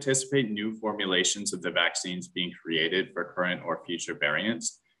you anticipate new formulations of the vaccines being created for current or future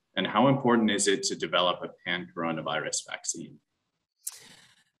variants? And how important is it to develop a pan-coronavirus vaccine?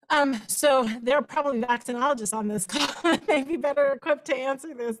 So there are probably vaccinologists on this call that may be better equipped to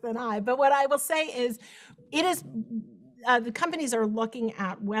answer this than I. But what I will say is, the companies are looking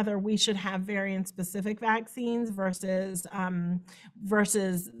at whether we should have variant-specific vaccines versus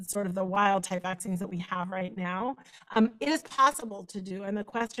sort of the wild-type vaccines that we have right now. It is possible to do, and the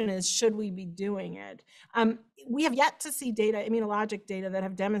question is, should we be doing it? We have yet to see data, immunologic data, that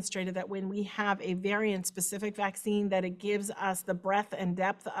have demonstrated that when we have a variant-specific vaccine, that it gives us the breadth and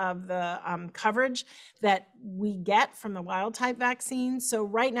depth of the coverage that we get from the wild-type vaccines. So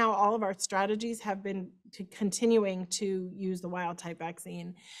right now, all of our strategies have been continuing to use the wild-type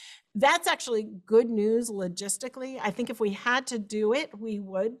vaccine. That's actually good news logistically. I think if we had to do it, we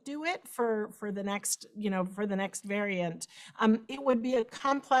would do it for the next, for the next variant. It would be a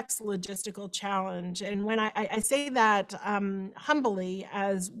complex logistical challenge. And when I say that humbly,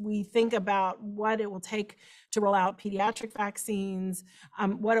 as we think about what it will take to roll out pediatric vaccines,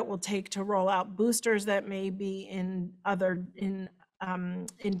 what it will take to roll out boosters that may be in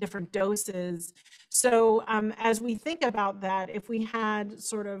different doses. So as we think about that, if we had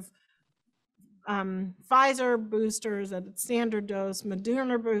sort of Pfizer boosters at standard dose,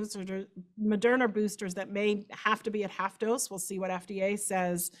 Moderna boosters that may have to be at half dose, we'll see what FDA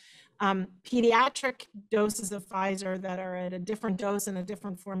says, pediatric doses of Pfizer that are at a different dose and a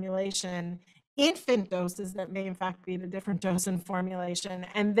different formulation, infant doses that may in fact be at a different dose and formulation,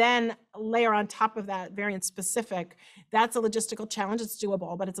 and then layer on top of that variant specific. That's a logistical challenge. It's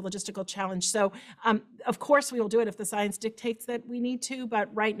doable, but it's a logistical challenge. So of course we will do it if the science dictates that we need to,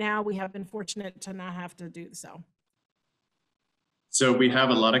 but right now we have been fortunate to not have to do so. So we have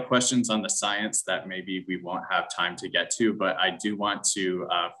a lot of questions on the science that maybe we won't have time to get to, but I do want to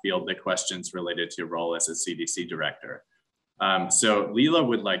field the questions related to your role as a CDC director. So Leela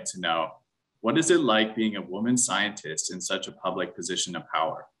would like to know, what is it like being a woman scientist in such a public position of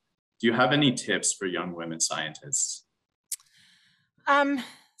power? Do you have any tips for young women scientists?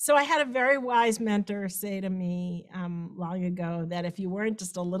 So I had a very wise mentor say to me long ago that if you weren't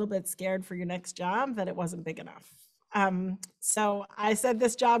just a little bit scared for your next job, that it wasn't big enough. So I said,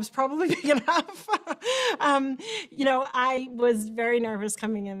 this job's probably big enough. I was very nervous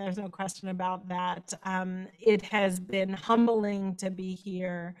coming in. There's no question about that. It has been humbling to be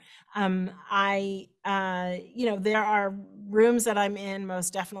here. There are rooms that I'm in,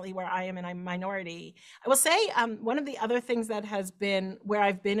 most definitely, where I am in a minority. I will say one of the other things that has been where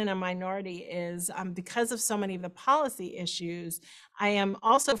I've been in a minority is because of so many of the policy issues, I am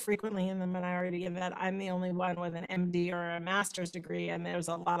also frequently in the minority in that I'm the only one with an MD or a master's degree, and there's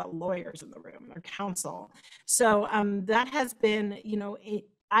a lot of lawyers in the room or counsel. So that has been,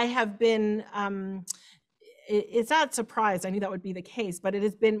 I have been, it's not surprised. I knew that would be the case, but it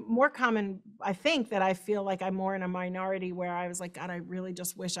has been more common, I think, that I feel like I'm more in a minority where I was like, God, I really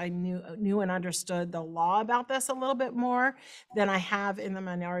just wish I knew and understood the law about this a little bit more than I have in the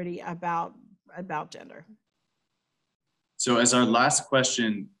minority about gender. So as our last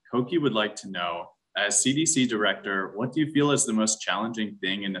question, Koki would like to know, as CDC director, what do you feel is the most challenging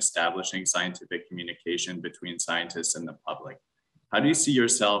thing in establishing scientific communication between scientists and the public? How do you see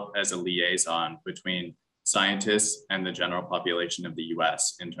yourself as a liaison between scientists and the general population of the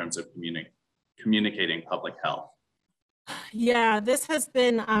US in terms of communicating public health? Yeah, this has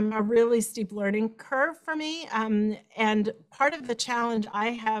been a really steep learning curve for me. And part of the challenge I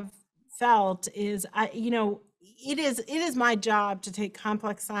have felt is, it is my job to take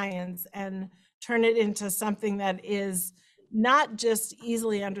complex science and turn it into something that is not just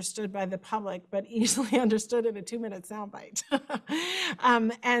easily understood by the public, but easily understood in a 2-minute soundbite.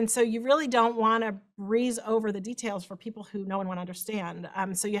 And so you really don't want to breeze over the details for people who no one will understand.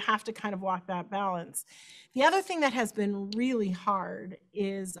 So you have to kind of walk that balance. The other thing that has been really hard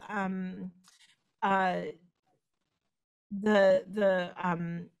is the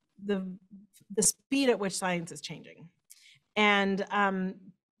speed at which science is changing. And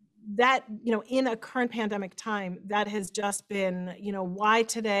that, in a current pandemic time, that has just been, why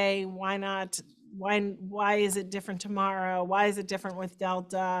today? Why not? Why is it different tomorrow? Why is it different with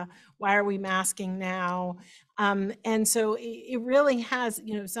Delta? Why are we masking now? And so it really has,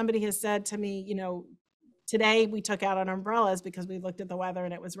 somebody has said to me, today we took out our umbrellas because we looked at the weather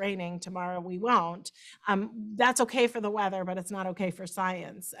and it was raining. Tomorrow we won't. That's okay for the weather, but it's not okay for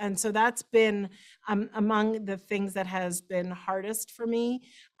science. And so that's been among the things that has been hardest for me,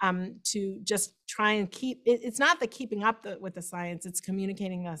 to just try and keep, it's not the keeping up with the science, it's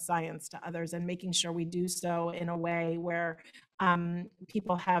communicating the science to others and making sure we do so in a way where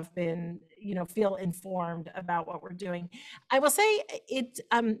people have been, feel informed about what we're doing. I will say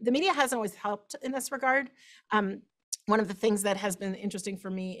the media hasn't always helped in this regard. One of the things that has been interesting for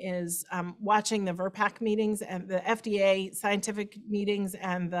me is watching the VRPAC meetings and the FDA scientific meetings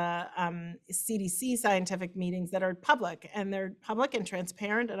and the CDC scientific meetings that are public, and they're public and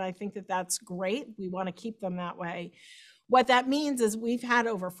transparent. And I think that that's great. We want to keep them that way. What that means is we've had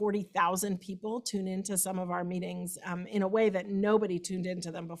over 40,000 people tune into some of our meetings in a way that nobody tuned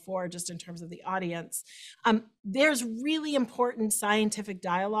into them before, just in terms of the audience. There's really important scientific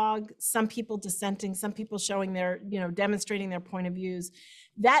dialogue, some people dissenting, some people showing their, demonstrating their point of views.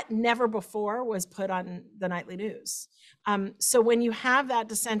 That never before was put on the nightly news. So when you have that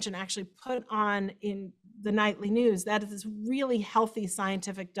dissension actually put on in the nightly news, that is really healthy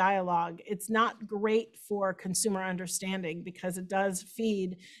scientific dialogue. It's not great for consumer understanding because it does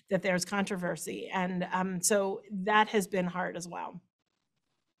feed that there's controversy. And so that has been hard as well.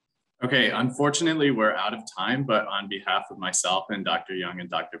 Okay, unfortunately, we're out of time, but on behalf of myself and Dr. Young and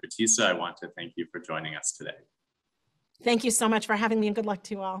Dr. Batista, I want to thank you for joining us today. Thank you so much for having me, and good luck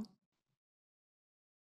to you all.